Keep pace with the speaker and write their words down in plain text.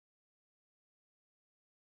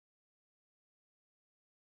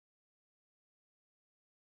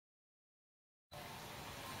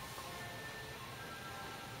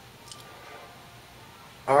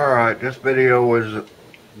Alright, this video is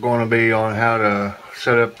going to be on how to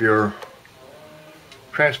set up your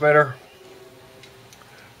transmitter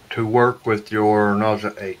to work with your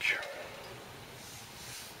NAZA H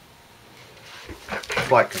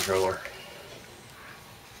flight controller.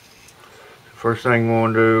 First thing we're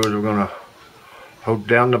going to do is we're going to hold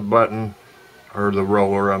down the button, or the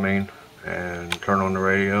roller I mean, and turn on the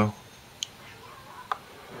radio.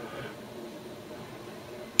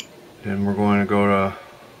 Then we're going to go to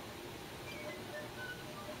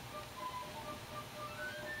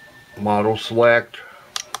model select,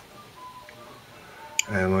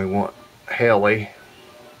 and we want heli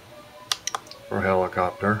for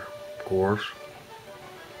helicopter, of course.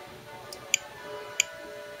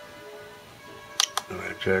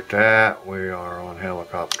 Check that, we are on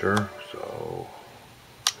helicopter, so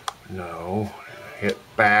no. Hit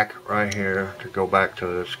back right here to go back to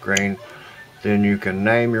the screen. Then you can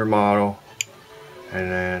name your model,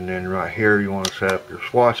 and then right here you want to set up your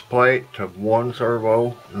swash plate to 1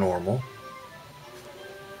 servo normal.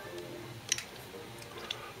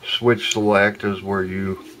 Switch select is where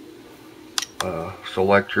you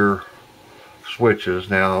select your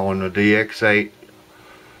switches. Now on the DX8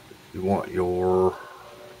 you want your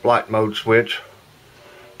flight mode switch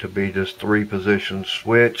to be this 3-position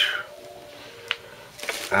switch.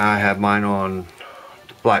 I have mine on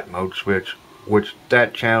the flight mode switch, which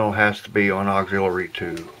that channel has to be on auxiliary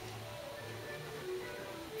 2.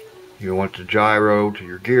 You want the gyro to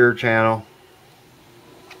your gear channel.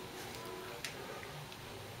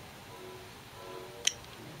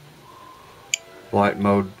 Flight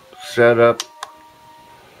mode setup.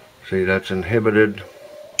 See, that's inhibited.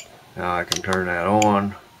 Now I can turn that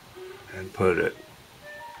on and put it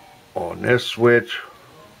on this switch,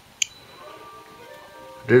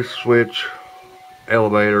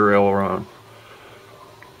 elevator, aileron.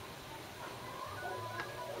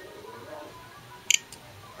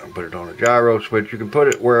 And put it on a gyro switch. You can put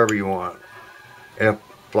it wherever you want. F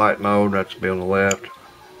flight mode, that's be on the left.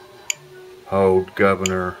 Hold,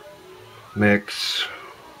 governor, mix.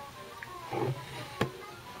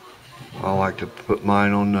 I like to put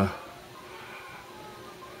mine on the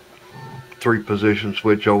 3-position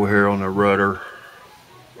switch over here on the rudder.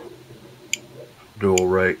 Dual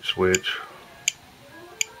rate switch.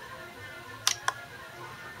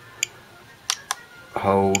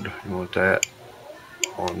 Hold, you want that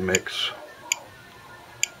on mix.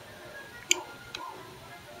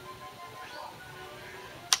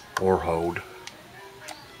 Or hold.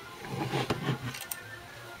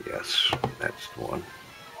 Yes, that's the one.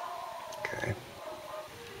 Okay.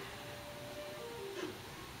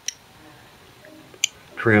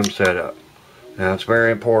 Trim setup. Now it's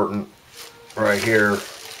very important right here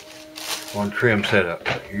on trim setup.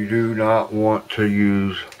 You do not want to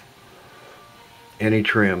use any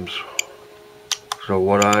trims. So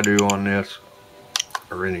what I do on this,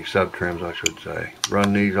 or any sub trims I should say,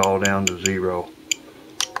 run these all down to 0.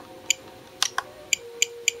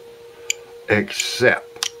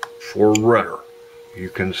 Except for rudder. You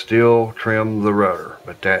can still trim the rudder,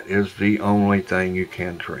 but that is the only thing you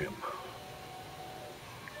can trim.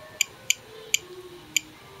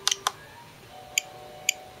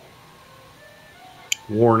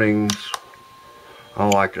 Warnings, I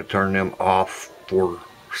like to turn them off for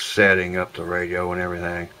setting up the radio and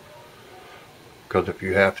everything, because if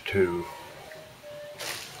you have to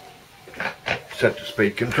set the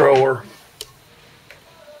speed controller,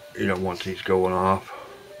 you don't want these going off.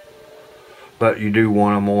 But you do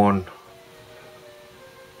want them on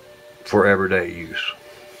for everyday use,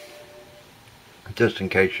 just in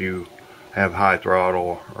case you have high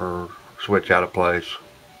throttle or switch out of place.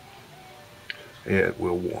 It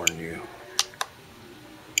will warn you.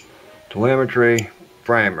 Telemetry,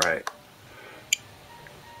 frame rate.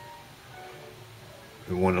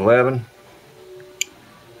 111.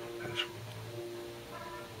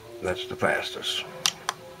 That's the fastest.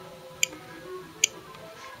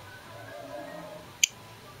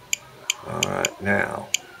 Alright, now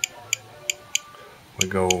we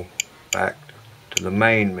go back to the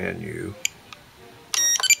main menu.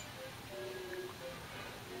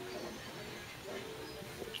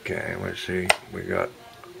 Okay, let's see, we got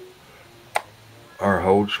our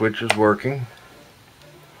hold switch is working.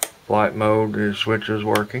 Flight mode switch is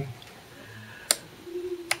working.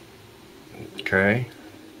 Okay.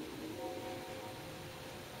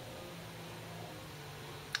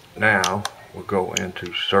 Now we'll go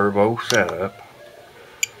into servo setup,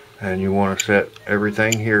 and you want to set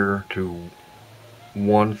everything here to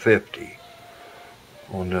 150.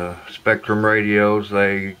 On the Spectrum radios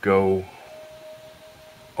they go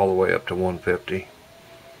all the way up to 150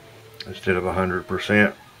 instead of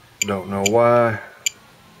 100%. Don't know why.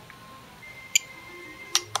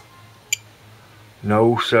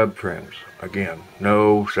 No sub trims. Again,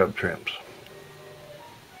 no sub trims.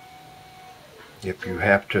 If you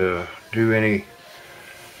have to do any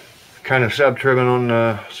kind of sub trimming on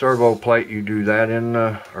the servo plate, you do that in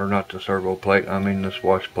the, or not the servo plate, I mean the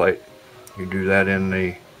swash plate. You do that in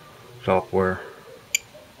the software.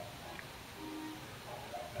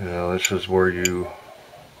 This is where you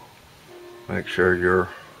make sure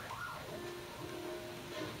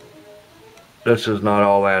this is not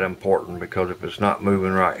all that important, because if it's not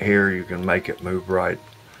moving right here, you can make it move right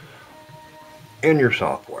in your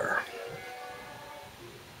software.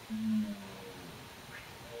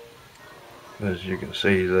 As you can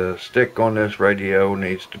see, the stick on this radio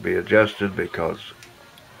needs to be adjusted because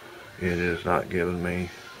it is not giving me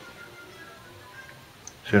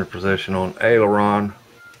center position on aileron.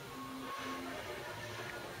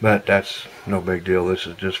 But that's no big deal. This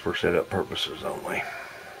is just for setup purposes only.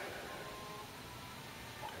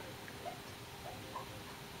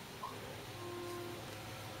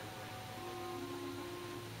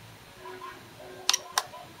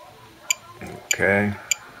 Okay.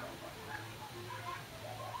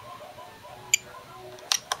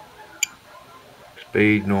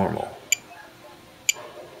 Speed normal.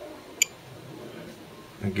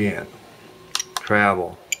 Again,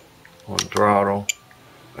 travel on throttle,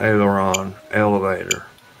 aileron, elevator,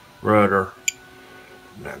 rudder.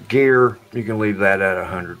 Now gear, you can leave that at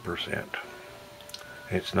 100%.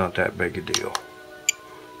 It's not that big a deal.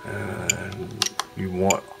 And you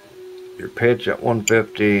want your pitch at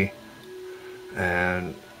 150,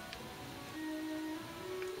 and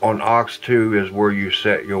on aux 2 is where you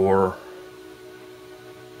set your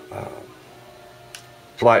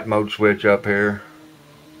flight mode switch up here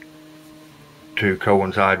to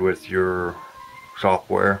coincide with your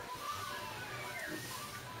software.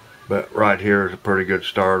 But right here is a pretty good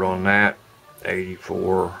start on that.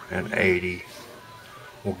 84 and 80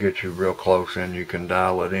 will get you real close, and you can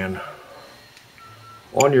dial it in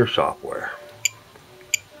on your software.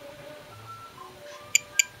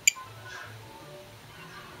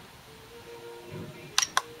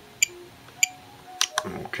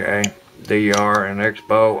 Okay, DR and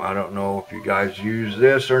Expo, I don't know if you guys use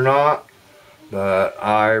this or not, but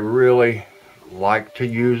I really like to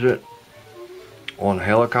use it on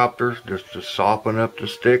helicopters just to soften up the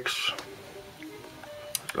sticks.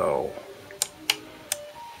 So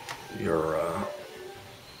your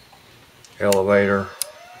elevator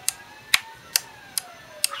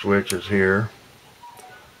switch is here.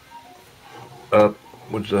 Up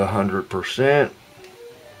was 100%.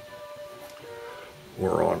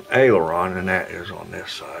 We're on aileron, and that is on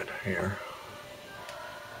this side here.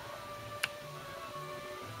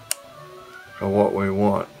 So what we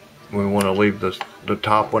want to leave the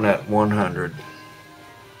top one at 100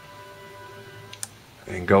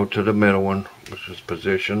 and go to the middle one, which is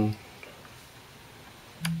position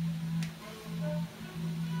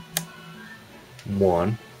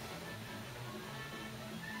 1.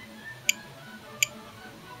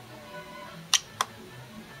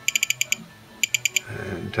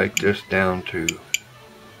 And take this down to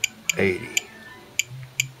 80.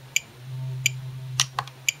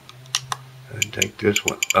 And take this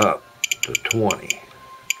one up to 20.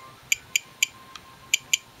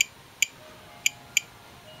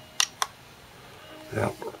 Now,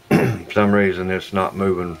 for some reason it's not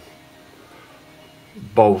moving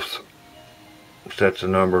both sets of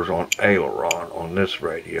numbers on aileron on this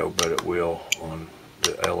radio, but it will on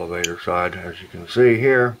the elevator side, as you can see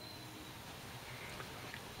here.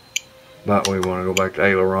 But we want to go back to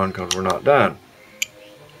aileron because we're not done.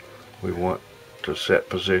 We want to set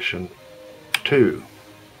position 2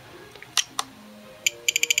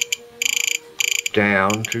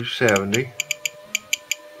 down to 70.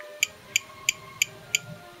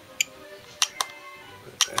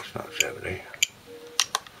 That's not 70.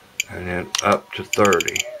 And then up to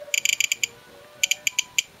 30.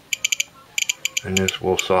 And this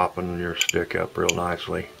will soften your stick up real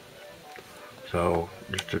nicely. So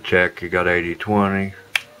just to check, you got 80-20,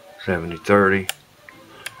 70-30,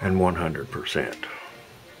 and 100%.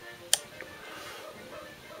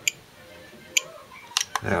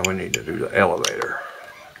 Now we need to do the elevator.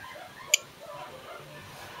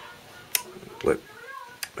 Flip,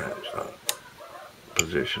 that's not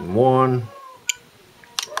position 1.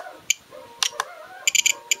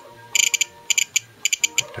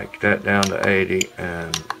 Take that down to 80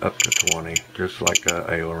 and up to 20, just like the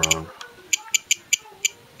aileron.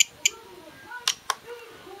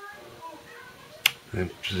 And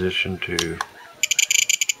position 2,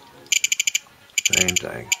 same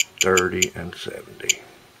thing, 30 and 70.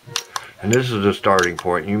 And this is the starting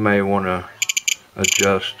point. You may want to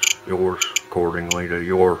adjust yours accordingly to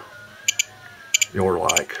your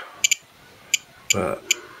like. But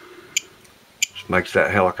this makes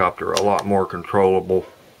that helicopter a lot more controllable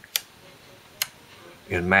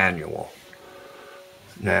in manual.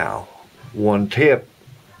 Now, one tip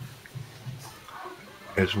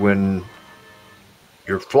is when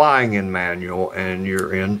you're flying in manual and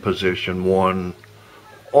you're in position 1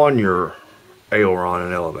 on your aileron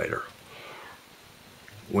and elevator.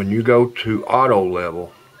 When you go to auto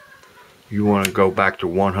level, you want to go back to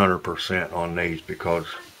 100% on these, because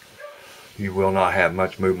you will not have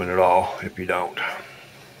much movement at all if you don't.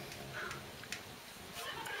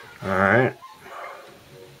 Alright.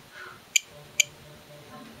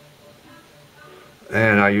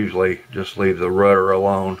 And I usually just leave the rudder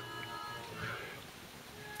alone.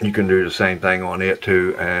 You can do the same thing on it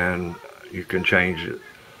too, and you can change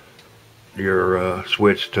your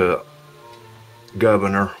switch to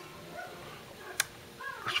governor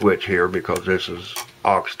switch here, because this is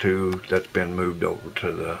aux 2 that's been moved over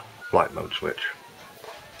to the flight mode switch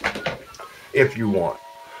if you want.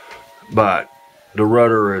 But the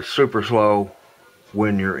rudder is super slow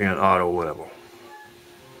when you're in auto level.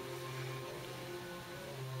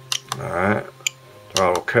 Alright,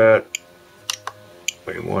 throttle cut,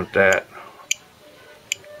 we want that.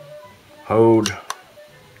 Hold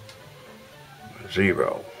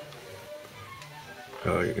 0.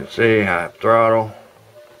 So you can see I have throttle,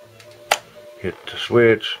 hit the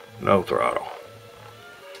switch, no throttle.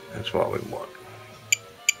 That's what we want.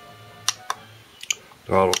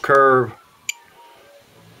 Throttle curve,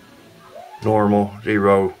 normal,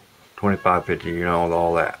 0, 25, 50, you know,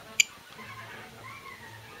 all that.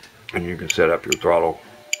 And you can set up your throttle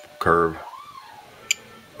curve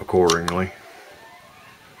accordingly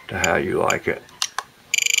to how you like it.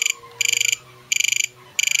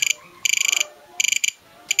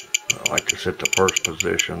 I like to set the first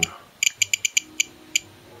position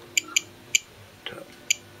to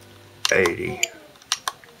 80,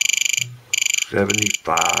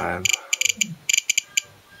 75,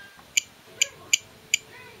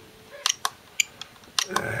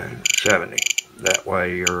 and 70. That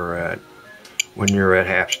way you're at, when you're at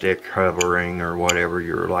half stick hovering or whatever,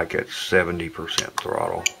 you're like at 70%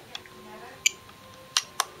 throttle.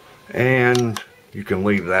 And you can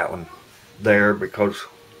leave that one there, because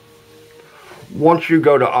once you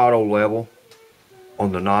go to auto level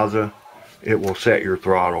on the NAZA, it will set your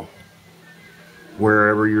throttle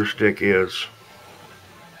wherever your stick is.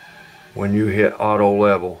 When you hit auto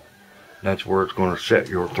level, that's where it's going to set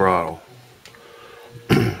your throttle.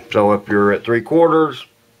 So if you're at 3/4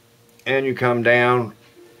 and you come down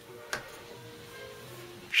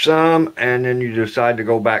some and then you decide to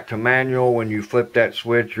go back to manual, when you flip that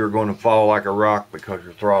switch, you're going to fall like a rock because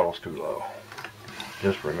your throttle's too low.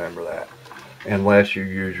 Just remember that, unless you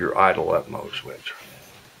use your idle up mode switch.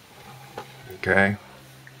 Okay,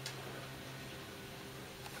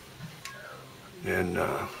 and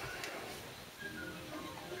now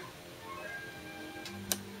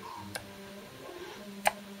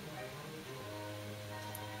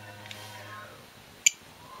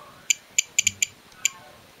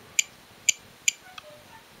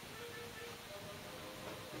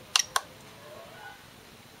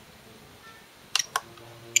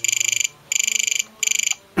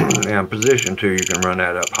position 2, you can run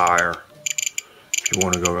that up higher. If you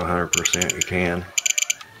want to go to 100%, you can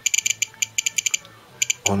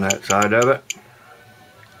on that side of it.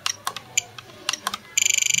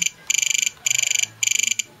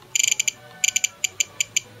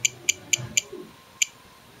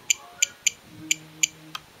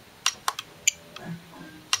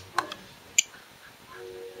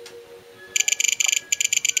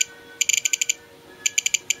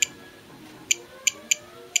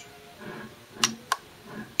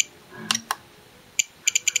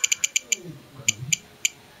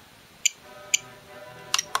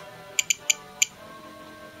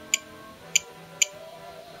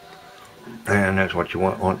 And that's what you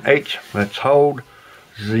want on H. Let's hold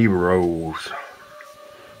 0s.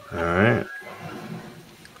 Alright.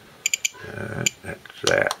 That's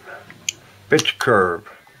that. Pitch curve.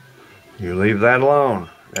 You leave that alone.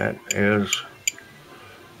 That is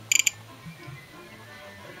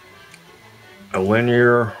a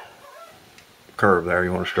linear curve there.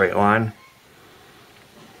 You want a straight line.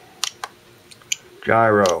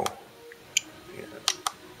 Gyro.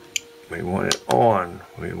 We want it on.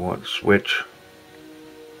 We want switch.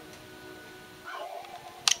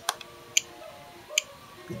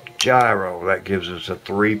 Gyro. That gives us a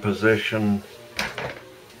 3-position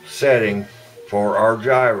setting for our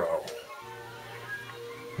gyro.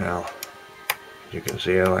 Now, You can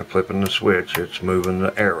see how I'm flipping the switch, it's moving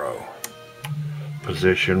the arrow.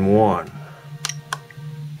 Position 1.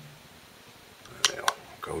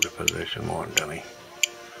 Go to position 1, dummy.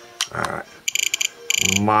 Alright.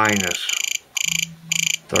 Minus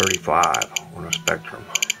 35 on a spectrum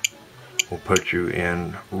will put you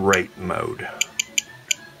in rate mode.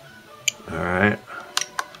 Alright.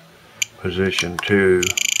 Position 2.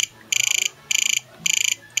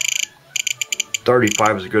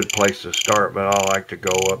 35 is a good place to start, but I like to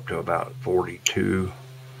go up to about 42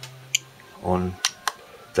 on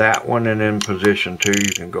that one. And in position 2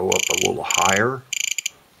 you can go up a little higher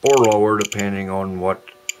or lower depending on what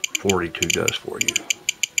 42 does for you.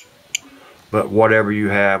 But whatever you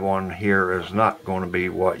have on here is not going to be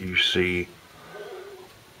what you see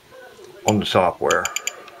on the software.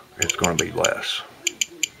 It's going to be less,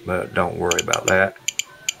 but don't worry about that.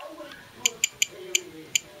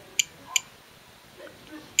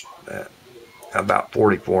 About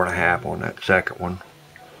 44.5 on that second one.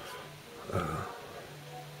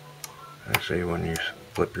 I see when you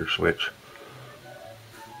flip your switch,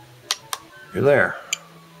 you're there.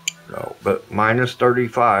 So, but minus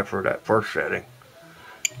 35 for that first setting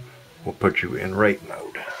will put you in rate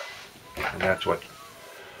mode, and that's what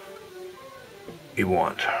you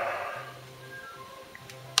want.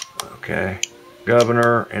 Okay,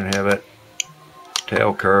 governor, inhibit,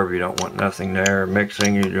 tail curve, you don't want nothing there.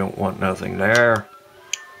 Mixing, you don't want nothing there.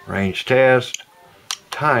 Range test,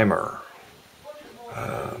 timer.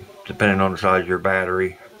 Depending on the size of your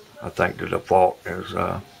battery, I think the default is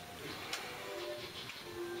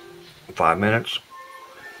 5 minutes.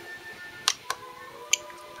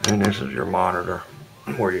 And this is your monitor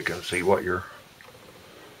where you can see what your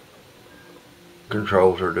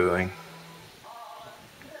controls are doing.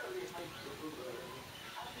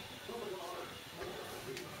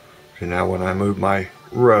 See, now when I move my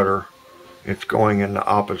rudder, it's going in the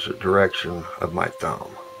opposite direction of my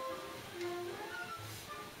thumb.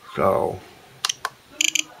 So,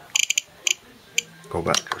 go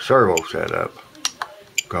back to servo setup,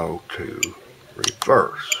 go to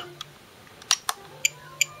reverse,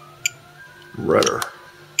 rudder.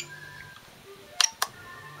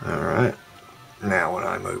 Alright, now when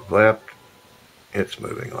I move left, it's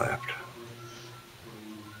moving left.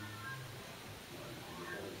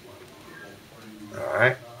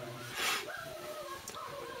 Alright.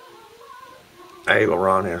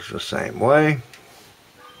 Aileron is the same way.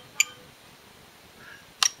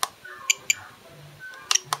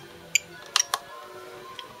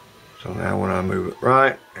 So now when I move it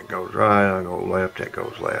right, it goes right. I go left, it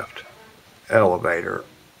goes left. Elevator.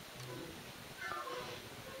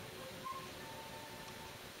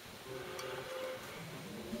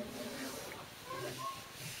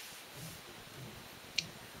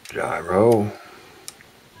 Gyro.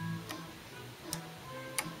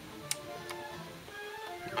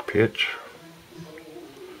 Your pitch.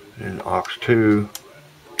 And aux 2.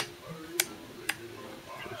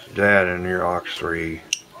 Just that, and your aux 3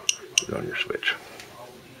 is on your switch.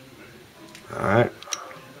 Alright.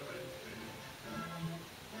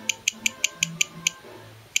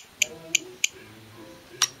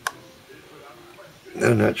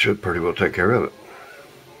 And that should pretty well take care of it.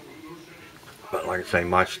 But like I say,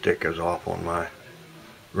 my stick is off on my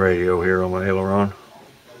radio here on my aileron.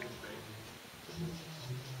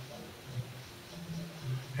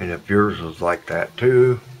 And if yours is like that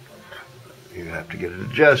too, you have to get it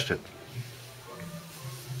adjusted.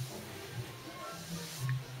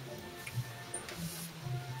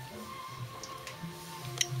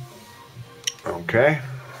 Okay.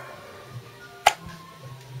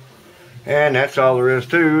 And that's all there is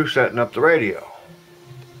to setting up the radio.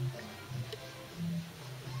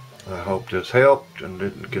 I hope this helped and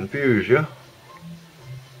didn't confuse you.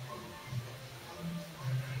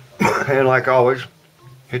 And like always,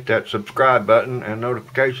 hit that subscribe button and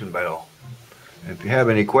notification bell. If you have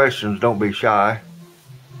any questions, don't be shy.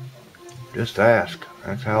 Just ask.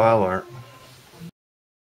 That's how I learn.